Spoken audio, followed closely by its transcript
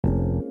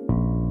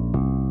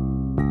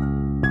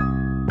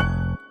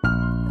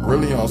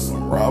really on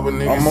some robber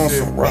nigga shit. I'm on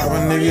some robber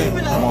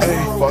nigga. I'm on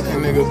some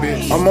fucking nigga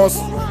bitch. I'm on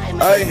some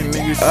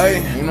nigga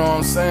shit. You know what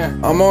I'm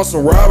saying? I'm on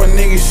some robber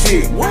nigga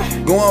shit.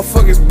 Going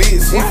fuck his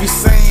bitch. If he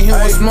saying he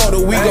want smoke,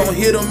 then we gon'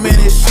 hit him in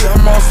his shit.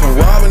 I'm on some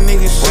robber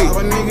nigga shit.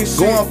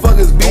 Going fuck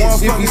his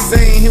bitch. If he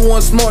saying he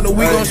want smoke, then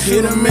we gon'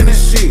 shoot him in his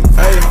shit.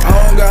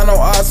 I don't got no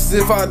options.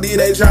 If I did,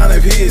 they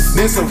tryna piss.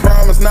 This a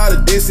promise, not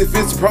a diss. If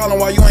it's a problem,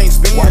 why you ain't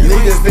spin?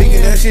 Niggas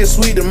thinking that shit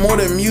sweet, the more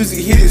the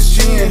music hit his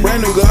chin.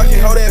 Brand new Glock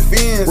can hold that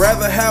fins.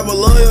 Rather have a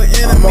loyal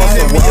enemy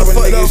than me a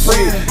fucked up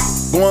friend.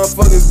 Going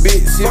fuck his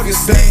bitch. If he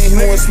saying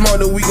he want smoke,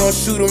 then we gon'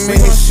 shoot him in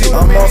his shit.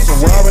 I'm on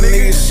some robber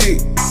nigga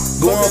shit.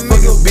 Going fuck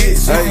his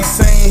bitch. If he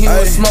saying he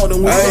want smoke,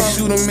 then we gon'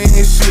 shoot him in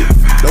his shit.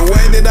 The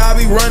way that I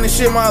be running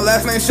shit, my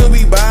last name should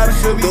be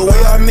Babydee. The way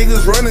y'all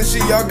niggas running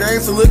shit, y'all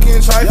gangs are looking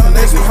trifling.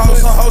 They some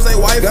hoes, some hoes, they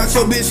wife. Got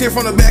your bitch here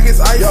from the back,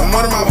 it's ice.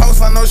 One of my house,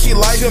 I know she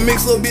like. She'll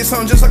mix little bitch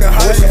something just like a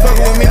high. She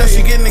fucking with me, know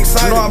she getting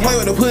excited. Know I play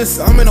with the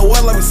pussy, I'm in the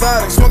water like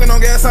beside it. Smoking on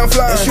gas, I'm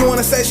flying. And she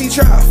wanna say she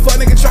try, fuck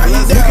nigga try. You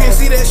can't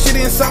see that shit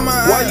inside my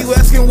eyes. Why you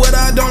asking what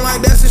I don't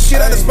like? That's the shit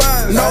I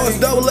despise. No, it's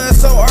double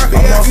S, so arc.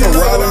 I'm on some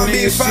robber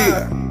nigga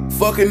shit.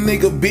 Fuck a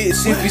nigga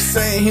bitch. If he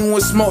saying he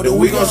want smoke, then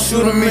we gon'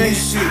 shoot him in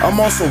his shit. I'm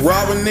on some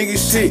robber nigga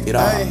shit.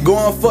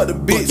 Going fuck the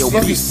bitch.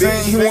 If he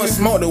saying he want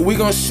smoke, then we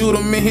gon' shoot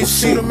him in his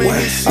shit. I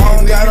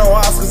don't got no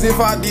Oscars. If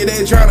I did,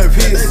 they tryna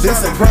piss.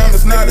 This a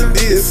promise, not a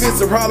diss. If it's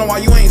a problem,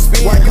 why you ain't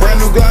spin? Brand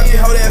new Glock can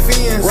hold that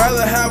fins.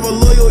 Rather have a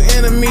loyal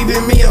enemy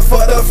than me a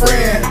fucked up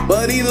friend.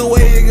 But either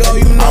way it go,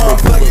 you know I'm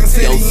fucking to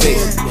the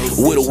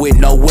end. With or with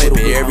no weapon,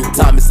 every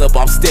time it's up,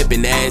 I'm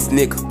stepping, ass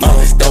nigga.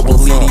 Don't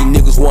believe these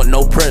niggas want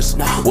no pressure.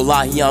 Well,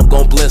 I'm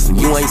gon' bless him.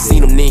 You ain't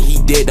seen him, then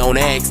he dead, don't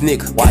ask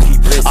nigga. Why he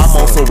bless? I'm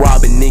on some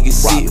robbing nigga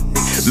shit.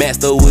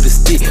 Master with a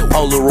stick,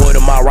 Polaroid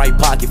in my right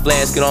pocket,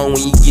 flash it on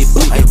when you get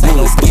flick.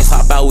 Bullets get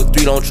hop out with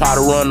 3, don't try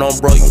to run on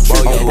bro, you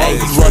trip. Hey,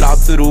 you run out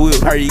to the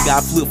whip, heard he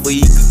got flip for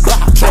he could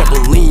block.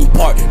 Trampoline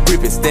park,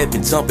 gripping,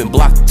 stepping, jumping,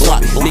 block the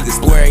block. Niggas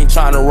swear ain't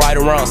trying to ride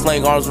around,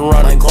 slang arms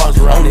around and cars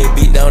around that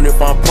beat down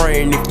if I'm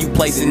praying. If you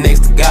place it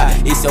next to God,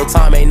 it's your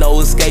time, ain't no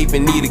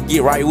escaping. Need to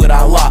get right with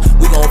Allah.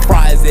 We gon'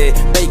 prize that,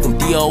 bake him,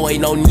 DOA,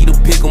 no need to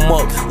pick him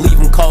up. Leave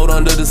him cold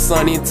under the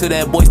sun until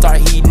that boy start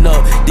heating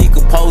up.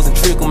 Decompose and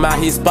trick him out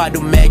his spot,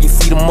 the mag and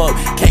see them up.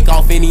 Cake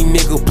off any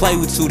nigga play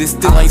with you, this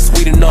still ain't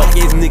sweet enough.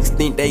 His niggas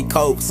think they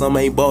coke, some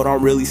ain't bold,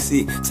 I'm really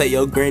sick. Say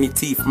your granny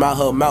teeth from out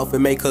her mouth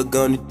and make her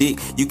gun to dick.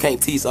 You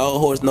can't teach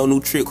old horse no new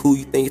trick, who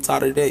you think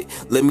taught her that?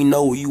 Let me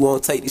know where you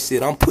wanna take this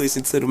shit, I'm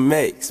pushing to the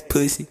max,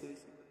 pussy.